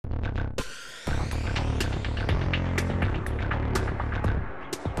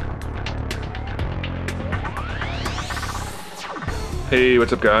Hey,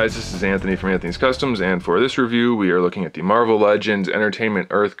 what's up guys? This is Anthony from Anthony's Customs, and for this review we are looking at the Marvel Legends Entertainment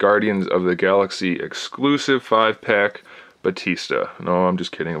Earth Guardians of the Galaxy exclusive 5-pack Batista. No, I'm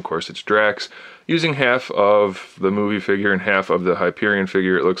just kidding, of course it's Drax. Using half of the movie figure and half of the Hyperion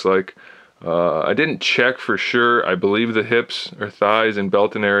figure, it looks like. I didn't check for sure. I believe the hips or thighs and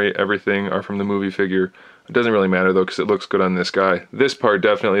belt and area, everything are from the movie figure. It doesn't really matter though because it looks good on this guy. This part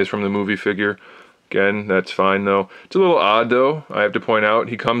definitely is from the movie figure. Again, that's fine though. It's a little odd though, I have to point out.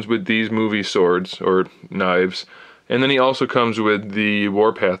 He comes with these movie swords, or knives, and then he also comes with the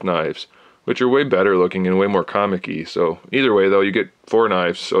Warpath knives, which are way better looking and way more comic-y. So either way though, you get 4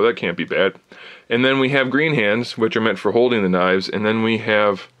 knives, so that can't be bad. And then we have green hands, which are meant for holding the knives, and then we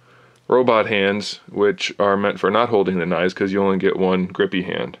have robot hands, which are meant for not holding the knives because you only get one grippy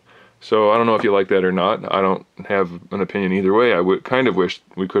hand. So I don't know if you like that or not. I don't have an opinion either way. I would kind of wish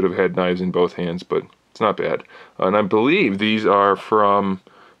we could have had knives in both hands, but it's not bad. And I believe these are from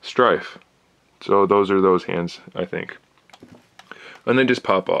Strife. So those are those hands, I think. And they just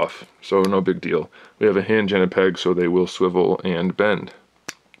pop off, so no big deal. We have a hinge and a peg, so they will swivel and bend.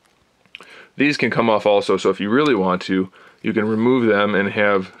 These can come off also, so if you really want to, you can remove them and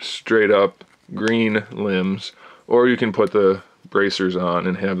have straight up green limbs, or you can put the bracers on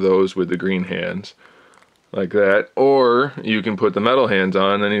and have those with the green hands like that, or you can put the metal hands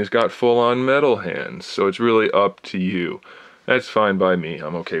on and he's got full-on metal hands. So it's really up to you. That's fine by me.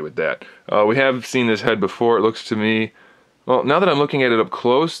 I'm okay with that. We have seen this head before. It looks to me, well, now that I'm looking at it up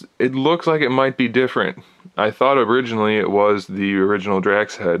close, it looks like it might be different. I thought originally it was the original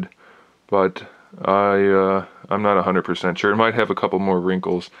Drax head, but I'm not 100% sure. It might have a couple more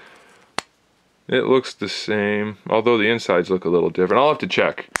wrinkles. It looks the same, although the insides look a little different. I'll have to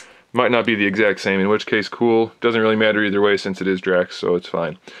check. Might not be the exact same, in which case cool. Doesn't really matter either way since it is Drax, so it's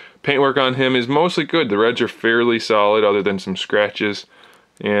fine. Paintwork on him is mostly good. The reds are fairly solid other than some scratches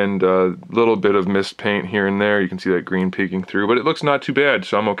and a little bit of mist paint here and there. You can see that green peeking through, but it looks not too bad,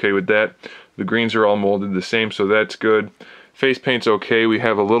 so I'm okay with that. The greens are all molded the same, so that's good. Face paint's okay. We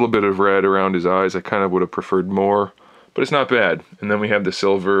have a little bit of red around his eyes. I kind of would have preferred more, but it's not bad. And then we have the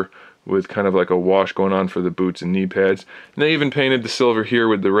silver with kind of like a wash going on for the boots and knee pads. And they even painted the silver here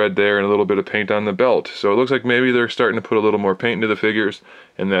with the red there and a little bit of paint on the belt. So it looks like maybe they're starting to put a little more paint into the figures,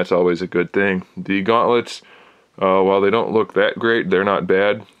 and that's always a good thing. The gauntlets, while they don't look that great, they're not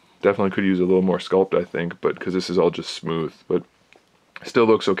bad. Definitely could use a little more sculpt, I think, but because this is all just smooth, but still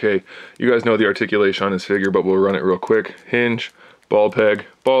looks okay. You guys know the articulation on this figure, but we'll run it real quick. Hinge, ball peg,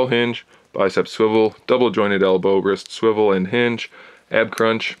 ball hinge, bicep swivel, double jointed elbow, wrist swivel and hinge, ab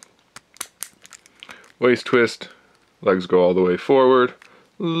crunch, waist twist, legs go all the way forward,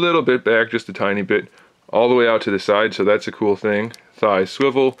 a little bit back, just a tiny bit, all the way out to the side, so that's a cool thing. Thigh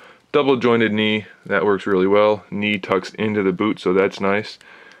swivel, double jointed knee, that works really well. Knee tucks into the boot, so that's nice.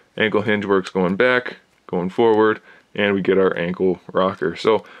 Ankle hinge works going back, going forward, and we get our ankle rocker.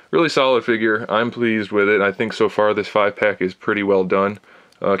 So really solid figure. I'm pleased with it. I think so far this 5-pack is pretty well done.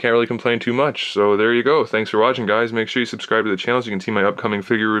 Can't really complain too much, so there you go. Thanks for watching, guys. Make sure you subscribe to the channel so you can see my upcoming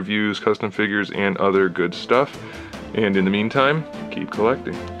figure reviews, custom figures, and other good stuff. And in the meantime, keep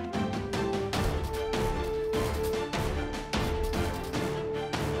collecting.